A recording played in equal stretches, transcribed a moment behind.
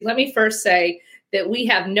Let me first say that we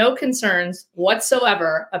have no concerns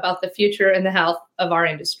whatsoever about the future and the health of our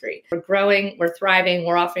industry. We're growing, we're thriving,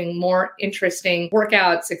 we're offering more interesting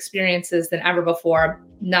workouts, experiences than ever before.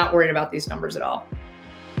 I'm not worried about these numbers at all.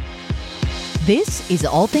 This is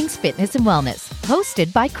All Things Fitness and Wellness,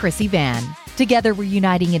 hosted by Chrissy Van. Together, we're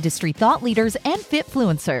uniting industry thought leaders and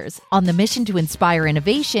fitfluencers on the mission to inspire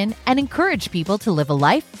innovation and encourage people to live a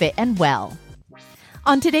life fit and well.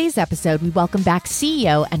 On today's episode, we welcome back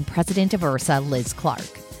CEO and President of IHRSA, Liz Clark.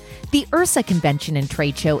 The IHRSA Convention and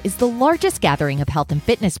Trade Show is the largest gathering of health and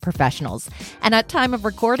fitness professionals, and at time of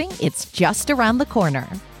recording, it's just around the corner.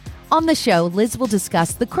 On the show, Liz will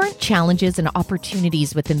discuss the current challenges and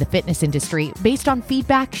opportunities within the fitness industry based on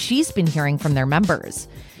feedback she's been hearing from their members.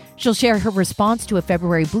 She'll share her response to a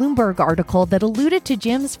February Bloomberg article that alluded to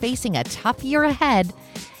gyms facing a tough year ahead.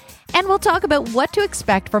 And we'll talk about what to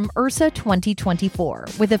expect from IHRSA 2024,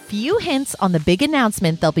 with a few hints on the big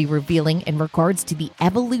announcement they'll be revealing in regards to the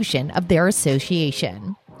evolution of their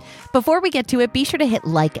association. Before we get to it, be sure to hit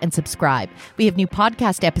like and subscribe. We have new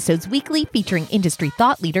podcast episodes weekly featuring industry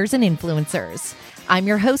thought leaders and influencers. I'm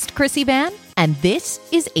your host, Chrissy Van, and this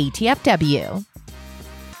is ATFW.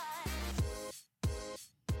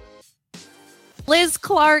 Liz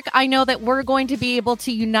Clark, I know that we're going to be able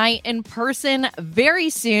to unite in person very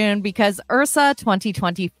soon because IHRSA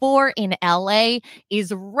 2024 in LA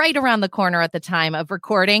is right around the corner at the time of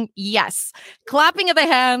recording. Yes, clapping of the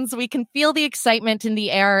hands. We can feel the excitement in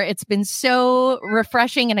the air. It's been so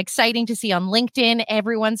refreshing and exciting to see on LinkedIn,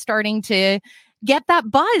 everyone starting to get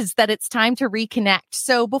that buzz that it's time to reconnect.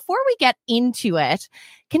 So before we get into it,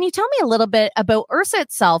 can you tell me a little bit about IHRSA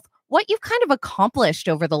itself, what you've kind of accomplished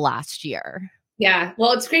over the last year? Yeah,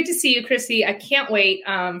 well, it's great to see you, Chrissy. I can't wait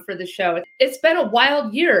for the show. It's been a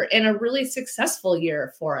wild year and a really successful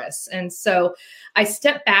year for us. And so I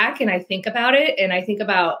step back and I think about it. And I think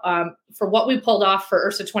about for what we pulled off for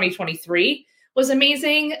IHRSA 2023 was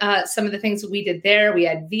amazing. Some of the things that we did there, we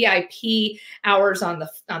had VIP hours on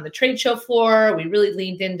the trade show floor. We really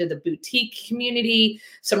leaned into the boutique community,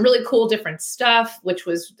 some really cool different stuff, which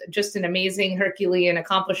was just an amazing Herculean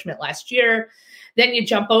accomplishment last year. Then you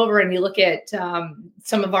jump over and you look at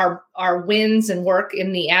some of our wins and work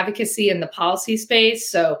in the advocacy and the policy space.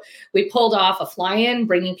 So we pulled off a fly-in,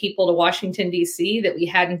 bringing people to Washington, D.C. that we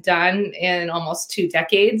hadn't done in almost 2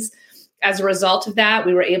 decades. As a result of that,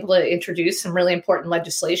 we were able to introduce some really important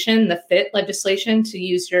legislation, the FIT legislation, to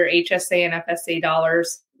use your HSA and FSA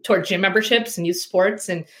dollars toward gym memberships and youth sports.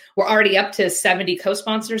 And we're already up to 70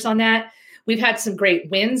 co-sponsors on that. We've had some great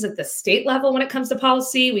wins at the state level when it comes to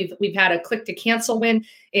policy. We've had a click to cancel win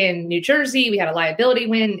in New Jersey. We had a liability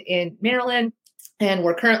win in Maryland, and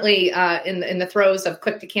we're currently in the throes of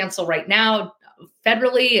click to cancel right now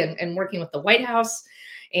federally and working with the White House.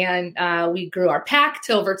 And we grew our PAC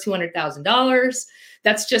to over $200,000.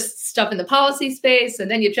 That's just stuff in the policy space. And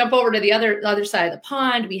then you jump over to the other side of the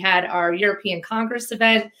pond. We had our European Congress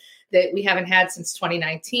event that we haven't had since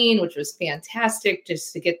 2019, which was fantastic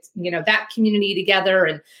just to get, that community together,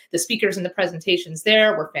 and the speakers and the presentations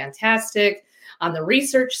there were fantastic. On the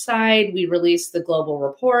research side, we released the global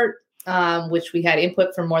report, which we had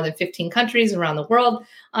input from more than 15 countries around the world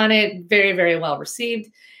on it. Very, very well received.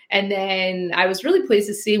 And then I was really pleased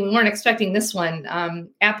to see, we weren't expecting this one,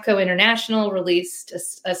 APCO International released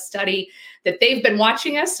a study that they've been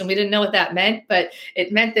watching us, and we didn't know what that meant, but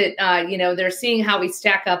it meant that, they're seeing how we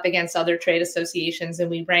stack up against other trade associations. And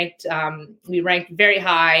we ranked very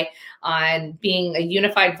high on being a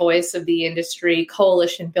unified voice of the industry,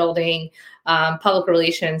 coalition building, public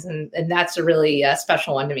relations. And that's a really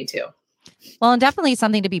special one to me too. Well, and definitely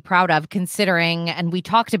something to be proud of considering, and we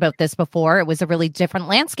talked about this before, it was a really different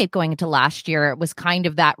landscape going into last year. It was kind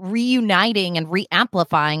of that reuniting and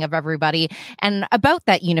re-amplifying of everybody, and about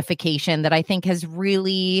that unification that I think has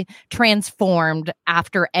really transformed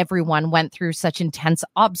after everyone went through such intense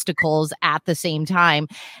obstacles at the same time.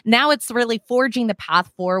 Now it's really forging the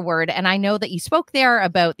path forward. And I know that you spoke there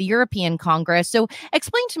about the European Congress. So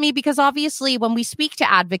explain to me, because obviously when we speak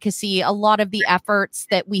to advocacy, a lot of the efforts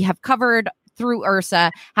that we have covered through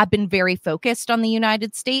IHRSA have been very focused on the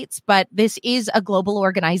United States, but this is a global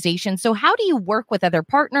organization. So how do you work with other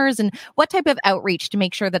partners, and what type of outreach to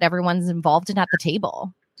make sure that everyone's involved and at the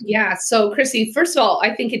table? Yeah. So, Chrissy, first of all,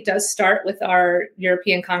 I think it does start with our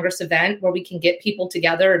European Congress event where we can get people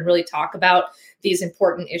together and really talk about these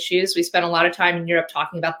important issues. We spent a lot of time in Europe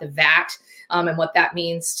talking about the VAT and what that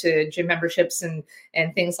means to gym memberships and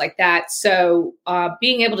things like that. So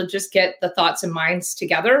being able to just get the thoughts and minds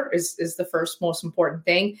together is the first most important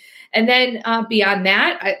thing. And then beyond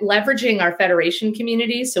that, leveraging our federation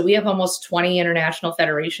community. So we have almost 20 international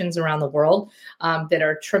federations around the world that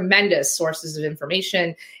are tremendous sources of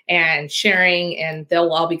information and sharing, and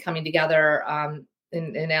they'll all be coming together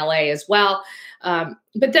in LA as well.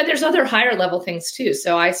 But then there's other higher level things too.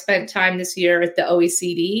 So I spent time this year at the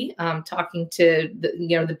OECD talking to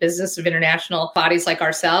the business of international bodies like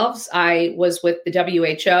ourselves. I was with the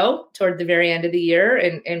WHO toward the very end of the year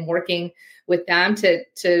and working with them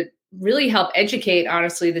to really help educate,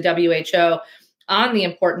 honestly, the WHO on the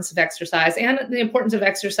importance of exercise and the importance of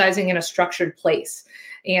exercising in a structured place.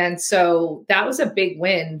 And so that was a big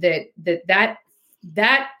win that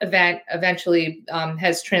event eventually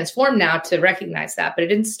has transformed now to recognize that, but it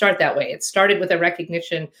didn't start that way. It started with a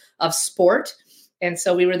recognition of sport. And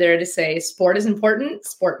so we were there to say sport is important,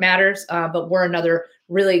 sport matters, but we're another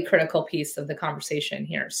really critical piece of the conversation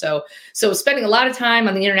here. So spending a lot of time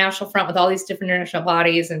on the international front with all these different international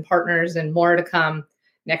bodies and partners, and more to come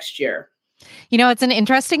next year. It's an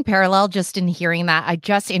interesting parallel just in hearing that. I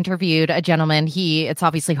just interviewed a gentleman. It's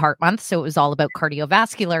obviously Heart Month, so it was all about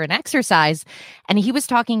cardiovascular and exercise. And he was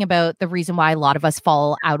talking about the reason why a lot of us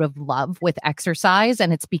fall out of love with exercise.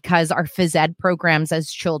 And it's because our phys ed programs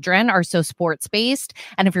as children are so sports-based.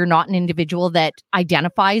 And if you're not an individual that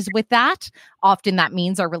identifies with that, often that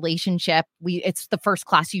means our relationship, it's the first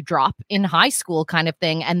class you drop in high school kind of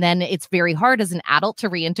thing. And then it's very hard as an adult to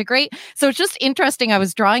reintegrate. So it's just interesting. I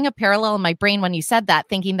was drawing a parallel in my brain when you said that,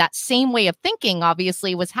 thinking that same way of thinking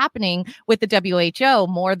obviously was happening with the WHO,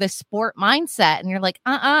 more the sport mindset. And you're like,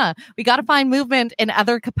 we got to find movement in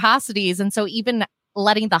other capacities. And so even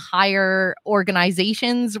letting the higher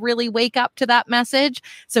organizations really wake up to that message.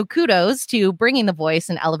 So kudos to bringing the voice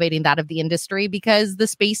and elevating that of the industry, because the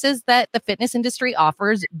spaces that the fitness industry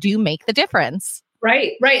offers do make the difference.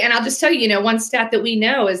 Right. And I'll just tell you, one stat that we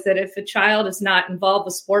know is that if a child is not involved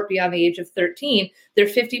with sport beyond the age of 13, they're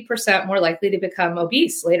 50% more likely to become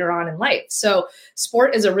obese later on in life. So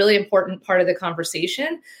sport is a really important part of the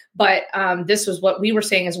conversation. But this was what we were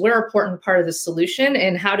saying is we're an important part of the solution.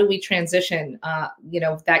 And how do we transition,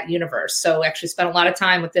 that universe? So actually spent a lot of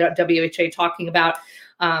time with the WHO talking about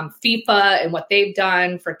FIFA and what they've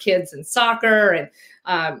done for kids in soccer,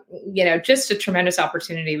 and just a tremendous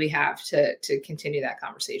opportunity we have to continue that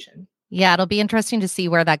conversation. Yeah, it'll be interesting to see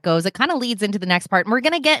where that goes. It kind of leads into the next part. And we're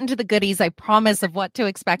going to get into the goodies, I promise, of what to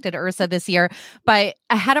expect at IHRSA this year. But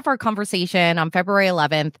ahead of our conversation on February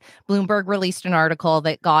 11th, Bloomberg released an article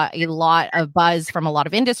that got a lot of buzz from a lot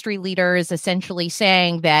of industry leaders, essentially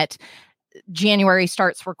saying that January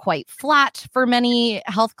starts were quite flat for many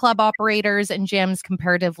health club operators and gyms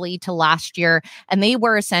comparatively to last year. And they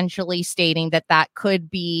were essentially stating that could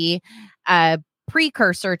be a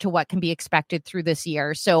precursor to what can be expected through this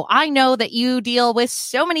year. So I know that you deal with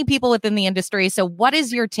so many people within the industry. So what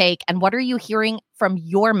is your take, and what are you hearing from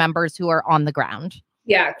your members who are on the ground?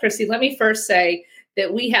 Yeah, Chrissy, let me first say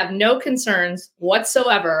that we have no concerns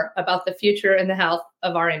whatsoever about the future and the health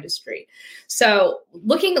of our industry. So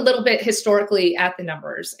looking a little bit historically at the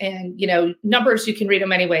numbers, and, numbers, you can read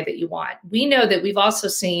them any way that you want. We know that we've also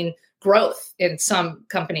seen growth in some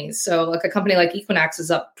companies. So like a company like Equinox is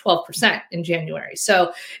up 12% in January.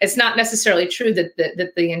 So it's not necessarily true that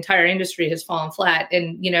the entire industry has fallen flat.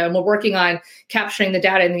 And, we're working on capturing the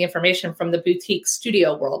data and the information from the boutique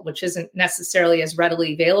studio world, which isn't necessarily as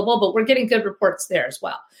readily available, but we're getting good reports there as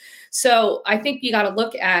well. So I think you got to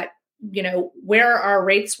look at, where our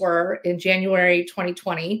rates were in January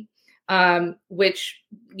 2020, which,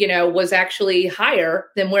 was actually higher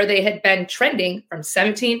than where they had been trending from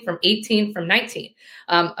 17, from 18, from 19.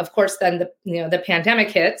 Of course, then the pandemic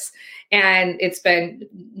hits, and it's been,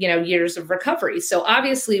 years of recovery. So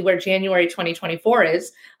obviously where January 2024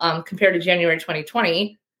 is compared to January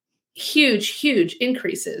 2020, huge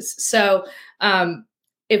increases. So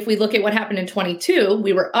if we look at what happened in 22,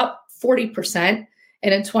 we were up 40%.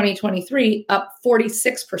 And in 2023, up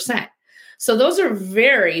 46%. So those are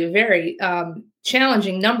very, very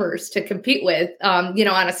challenging numbers to compete with, on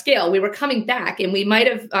a scale. We were coming back, and we might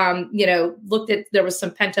have, looked at, there was some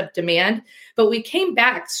pent up demand, but we came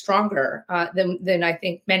back stronger than I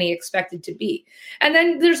think many expected to be. And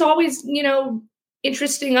then there's always,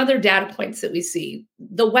 interesting other data points that we see.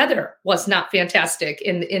 The weather was not fantastic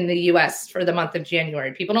in the US for the month of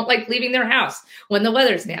January. People don't like leaving their house when the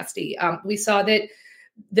weather's nasty. We saw that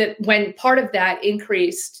when part of that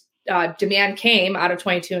increased demand came out of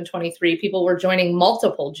 22 and 23, people were joining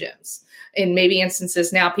multiple gyms. in maybe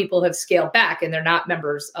instances now people have scaled back and they're not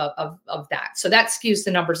members of that. So that skews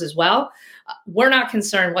the numbers as well. We're not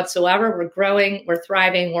concerned whatsoever. We're growing, we're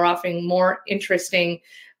thriving, we're offering more interesting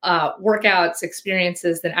workouts,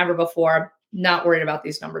 experiences than ever before. Not worried about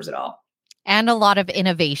these numbers at all. And a lot of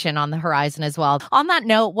innovation on the horizon as well. On that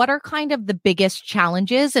note, what are kind of the biggest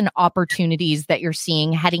challenges and opportunities that you're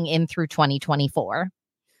seeing heading in through 2024?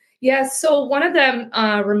 Yeah, so one of them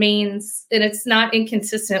remains, and it's not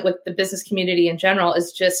inconsistent with the business community in general,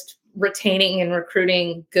 is just retaining and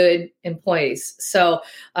recruiting good employees. So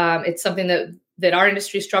it's something that our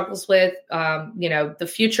industry struggles with.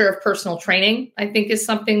 The future of personal training, I think, is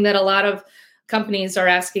something that a lot of companies are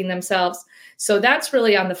asking themselves. So that's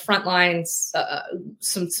really on the front lines,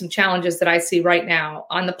 some challenges that I see right now.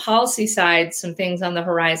 On the policy side, some things on the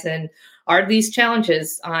horizon are these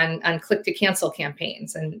challenges on click to cancel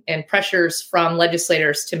campaigns and pressures from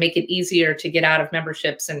legislators to make it easier to get out of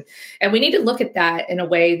memberships. And we need to look at that in a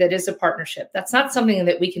way that is a partnership. That's not something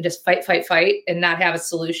that we can just fight and not have a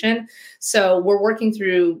solution. So we're working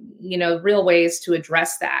through, real ways to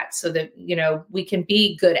address that so that, we can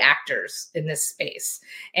be good actors in this space.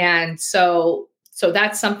 And so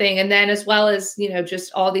that's something. And then as well as,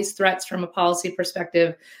 just all these threats from a policy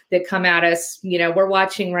perspective that come at us, we're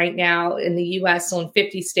watching right now in the US, so in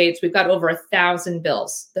 50 states, we've got over 1,000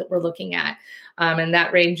 bills that we're looking at. And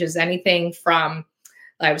that ranges anything from,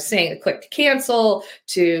 I was saying, a click to cancel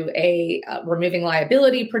to removing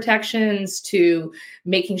liability protections to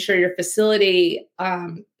making sure your facility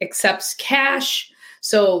accepts cash.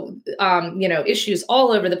 So, issues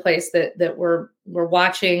all over the place that we're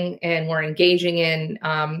watching and we're engaging in.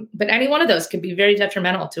 But any one of those could be very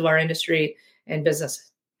detrimental to our industry and business.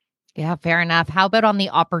 Yeah, fair enough. How about on the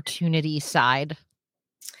opportunity side?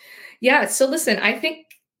 Yeah. So listen, I think,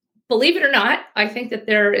 believe it or not, I think that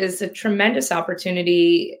there is a tremendous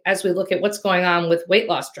opportunity as we look at what's going on with weight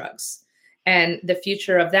loss drugs and the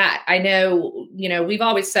future of that. I know, we've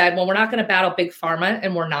always said, well, we're not going to battle big pharma,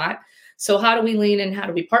 and we're not. So how do we lean in? How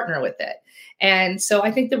do we partner with it? And so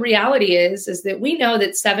I think the reality is that we know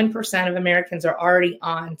that 7% of Americans are already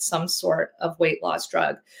on some sort of weight loss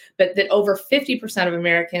drug, but that over 50% of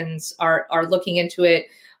Americans are looking into it,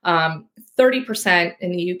 30%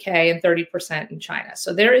 in the UK and 30% in China.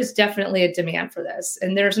 So there is definitely a demand for this.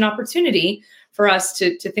 And there's an opportunity for us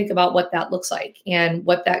to think about what that looks like and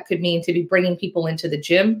what that could mean to be bringing people into the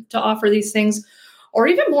gym to offer these things. Or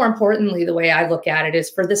even more importantly, the way I look at it is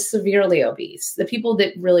for the severely obese, the people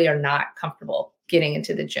that really are not comfortable getting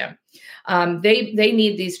into the gym. They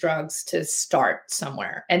need these drugs to start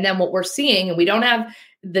somewhere. And then what we're seeing, and we don't have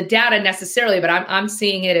the data necessarily, but I'm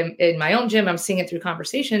seeing it in my own gym. I'm seeing it through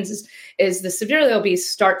conversations is the severely obese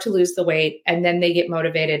start to lose the weight, and then they get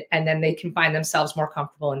motivated, and then they can find themselves more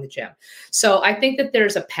comfortable in the gym. So I think that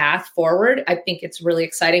there's a path forward. I think it's really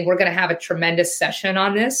exciting. We're going to have a tremendous session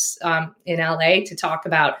on this in LA to talk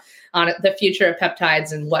about the future of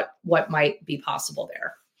peptides and what might be possible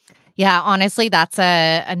there. Yeah, honestly, that's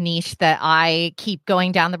a niche that I keep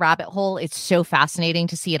going down the rabbit hole. It's so fascinating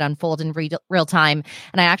to see it unfold in real time.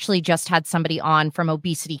 And I actually just had somebody on from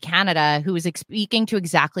Obesity Canada who was speaking to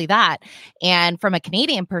exactly that. And from a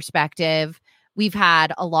Canadian perspective, we've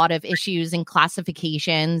had a lot of issues and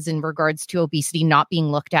classifications in regards to obesity not being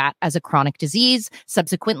looked at as a chronic disease.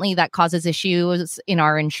 Subsequently, that causes issues in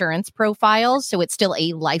our insurance profiles. So it's still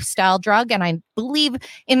a lifestyle drug. And I believe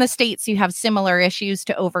in the States, you have similar issues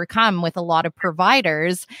to overcome with a lot of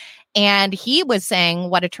providers. And he was saying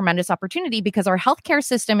what a tremendous opportunity, because our healthcare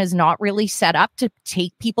system is not really set up to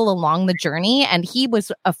take people along the journey. And he was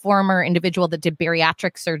a former individual that did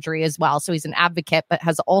bariatric surgery as well. So he's an advocate, but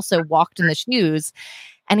has also walked in the shoes.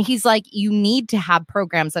 And he's like, you need to have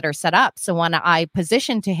programs that are set up. So when I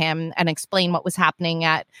positioned to him and explained what was happening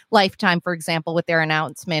at Lifetime, for example, with their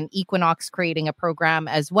announcement, Equinox creating a program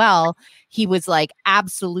as well, he was like,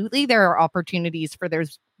 absolutely, there are opportunities for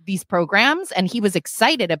these programs. And he was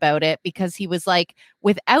excited about it because he was like,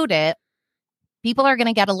 without it, people are going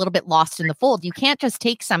to get a little bit lost in the fold. You can't just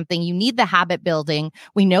take something. You need the habit building.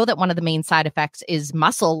 We know that one of the main side effects is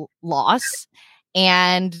muscle loss.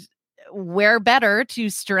 And where better to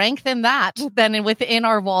strengthen that than within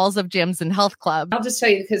our walls of gyms and health clubs? I'll just tell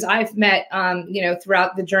you, because I've met,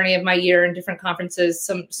 throughout the journey of my year in different conferences,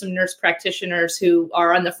 some nurse practitioners who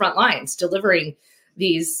are on the front lines delivering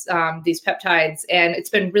these peptides. And it's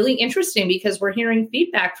been really interesting because we're hearing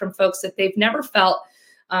feedback from folks that they've never felt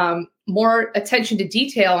more attention to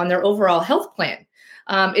detail on their overall health plan.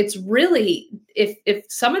 It's really, if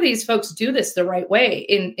some of these folks do this the right way,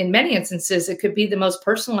 in many instances, it could be the most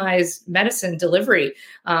personalized medicine delivery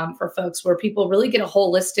for folks, where people really get a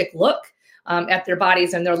holistic look at their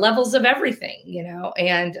bodies and their levels of everything,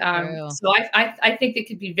 and so I think it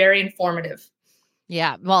could be very informative.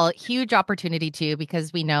 Yeah, well, huge opportunity too,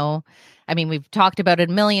 because we know, I mean, we've talked about it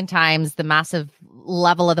a million times, the massive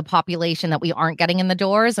level of the population that we aren't getting in the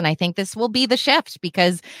doors. And I think this will be the shift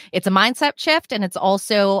because it's a mindset shift and it's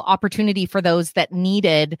also opportunity for those that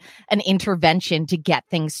needed an intervention to get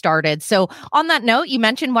things started. So on that note, you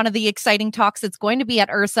mentioned one of the exciting talks that's going to be at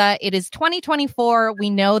IHRSA. It is 2024.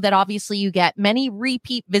 We know that obviously you get many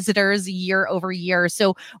repeat visitors year over year.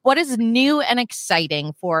 So what is new and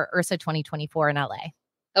exciting for IHRSA 2024 in LA?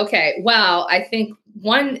 Okay, well, I think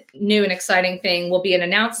one new and exciting thing will be an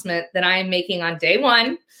announcement that I am making on day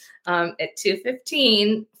one at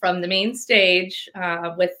 2:15 from the main stage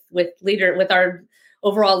with our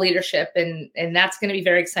overall leadership, and that's going to be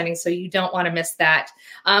very exciting. So you don't want to miss that.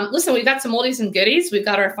 Listen, we've got some oldies and goodies. We've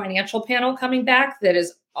got our financial panel coming back that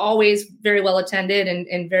is always very well attended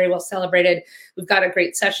and very well celebrated. We've got a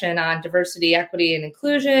great session on diversity, equity, and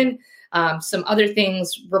inclusion. Some other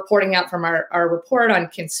things reporting out from our report on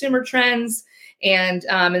consumer trends. And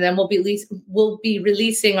then we'll be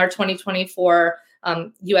releasing our 2024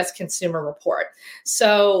 U.S. consumer report.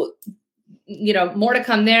 So, more to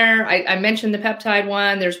come there. I mentioned the peptide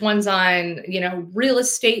one. There's ones on, real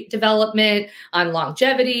estate development, on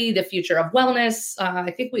longevity, the future of wellness.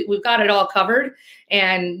 I think we've got it all covered.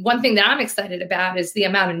 And one thing that I'm excited about is the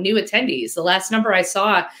amount of new attendees. The last number I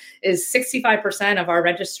saw is 65% of our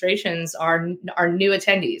registrations are new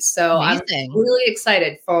attendees. So amazing. I'm really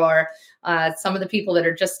excited for some of the people that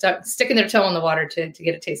are just sticking their toe in the water to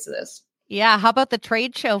get a taste of this. Yeah. How about the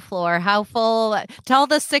trade show floor? How full? Tell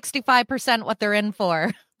the 65% what they're in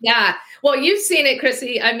for. Yeah. Well, you've seen it,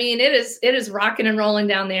 Chrissy. I mean, it is rocking and rolling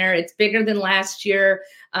down there. It's bigger than last year.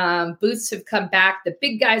 Booths have come back. The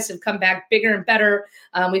big guys have come back bigger and better.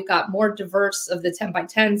 We've got more diverse of the 10 by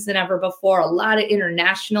 10s than ever before, a lot of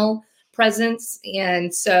international presence.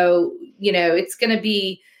 And so, it's going to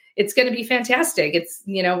be fantastic. It's,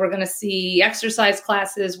 we're going to see exercise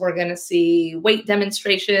classes. We're going to see weight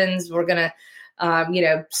demonstrations. We're going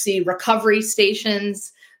to, see recovery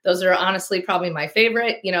stations. Those are honestly probably my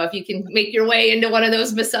favorite. If you can make your way into one of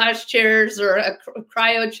those massage chairs or a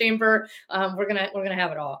cryo chamber, we're going to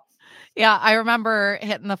have it all. Yeah. I remember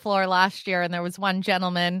hitting the floor last year and there was one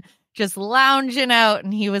gentleman just lounging out.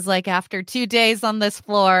 And he was like, after 2 days on this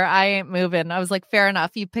floor, I ain't moving. I was like, fair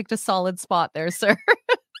enough. You picked a solid spot there, sir.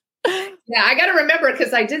 Yeah, I got to remember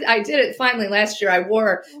because I did it finally last year. I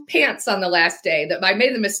wore pants on the last day. That I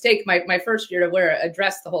made the mistake my first year to wear a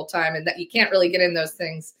dress the whole time, and that you can't really get in those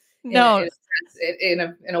things. In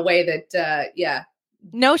a way that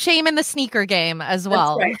no shame in the sneaker game as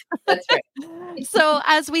well. That's right. So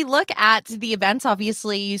as we look at the events,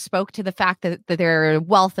 obviously you spoke to the fact that there are a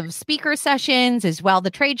wealth of speaker sessions as well, the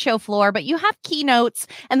trade show floor, but you have keynotes.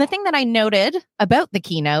 And the thing that I noted about the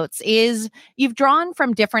keynotes is you've drawn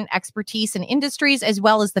from different expertise in industries as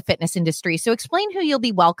well as the fitness industry. So explain who you'll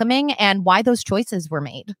be welcoming and why those choices were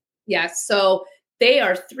made. Yes. So they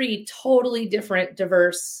are three totally different,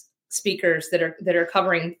 diverse speakers that are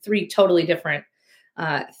covering three totally different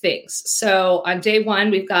things. So on day one,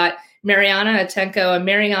 we've got Mariana Atenko, and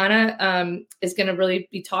Mariana is going to really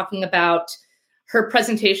be talking about, her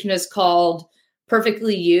presentation is called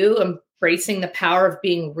Perfectly You, Embracing the Power of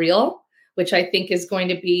Being Real, which I think is going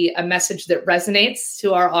to be a message that resonates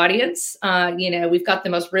to our audience. We've got the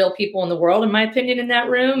most real people in the world, in my opinion, in that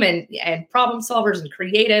room, and problem solvers and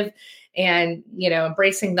creative and,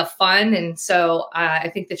 embracing the fun. And so I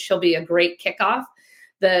think that she'll be a great kickoff.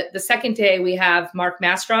 The second day, we have Mark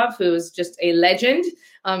Mastrov, who is just a legend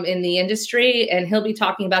in the industry, and he'll be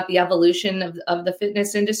talking about the evolution of the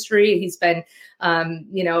fitness industry. He's been,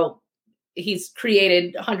 he's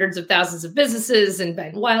created hundreds of thousands of businesses and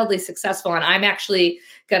been wildly successful. And I'm actually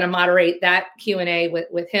going to moderate that Q&A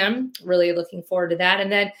with him. Really looking forward to that.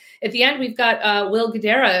 And then at the end, we've got Will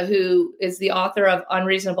Guidara, who is the author of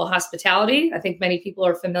Unreasonable Hospitality. I think many people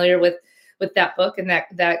are familiar with that book and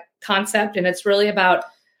that concept. And it's really about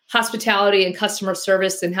hospitality and customer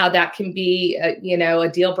service and how that can be, a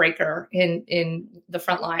deal breaker in the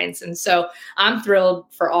front lines. And so I'm thrilled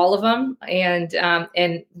for all of them and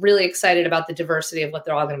really excited about the diversity of what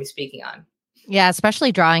they're all going to be speaking on. Yeah,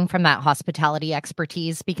 especially drawing from that hospitality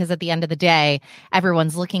expertise, because at the end of the day,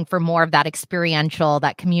 everyone's looking for more of that experiential,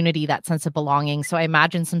 that community, that sense of belonging. So I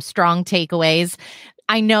imagine some strong takeaways.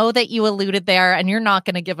 I know that you alluded there, and you're not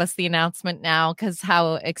going to give us the announcement now because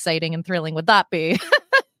how exciting and thrilling would that be?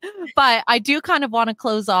 But I do kind of want to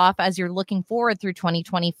close off as you're looking forward through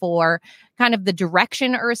 2024, kind of the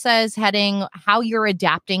direction IHRSA is heading, how you're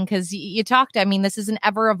adapting, because you talked, I mean, this is an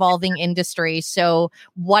ever evolving industry. So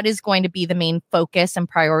what is going to be the main focus and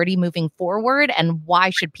priority moving forward, and why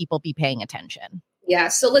should people be paying attention? Yeah.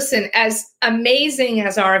 So listen, as amazing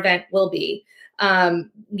as our event will be,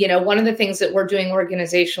 one of the things that we're doing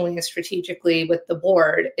organizationally and strategically with the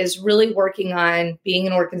board is really working on being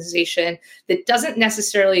an organization that doesn't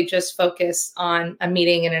necessarily just focus on a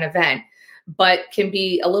meeting and an event, but can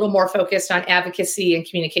be a little more focused on advocacy and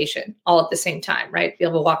communication all at the same time, right? Be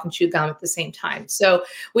able to walk and chew gum at the same time. So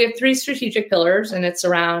we have 3 strategic pillars, and it's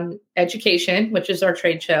around education, which is our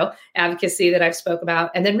trade show, advocacy that I've spoke about,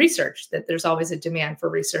 and then research, that there's always a demand for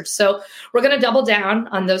research. So we're going to double down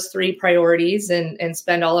on those 3 priorities and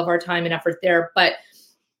spend all of our time and effort there. But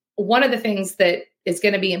one of the things that is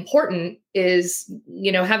going to be important is,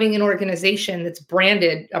 having an organization that's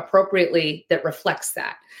branded appropriately that reflects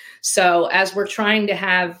that. So as we're trying to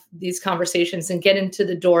have these conversations and get into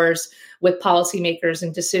the doors with policymakers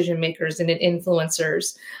and decision makers and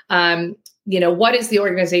influencers, what is the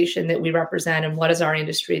organization that we represent, and what is our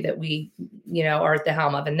industry that we, are at the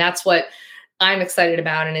helm of? And that's what I'm excited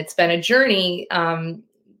about. And it's been a journey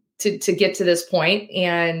to get to this point.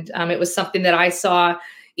 And it was something that I saw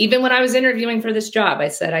even when I was interviewing for this job. I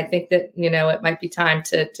said, I think that, it might be time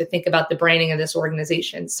to think about the branding of this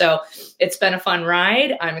organization. So it's been a fun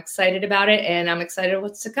ride. I'm excited about it, and I'm excited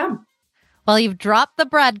what's to come. Well, you've dropped the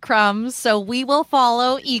breadcrumbs, so we will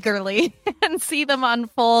follow eagerly and see them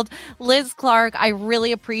unfold. Liz Clark, I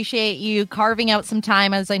really appreciate you carving out some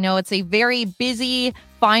time, as I know it's a very busy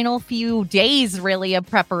final few days, really, of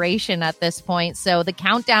preparation at this point. So the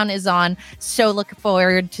countdown is on. So look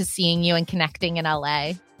forward to seeing you and connecting in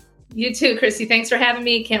LA. You too, Chrissy. Thanks for having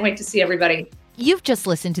me. Can't wait to see everybody. You've just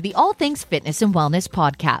listened to the All Things Fitness and Wellness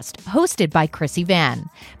podcast, hosted by Chrissy Van.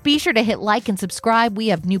 Be sure to hit like and subscribe. We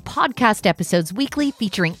have new podcast episodes weekly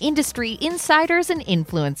featuring industry insiders and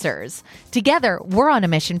influencers. Together, we're on a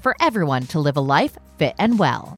mission for everyone to live a life fit and well.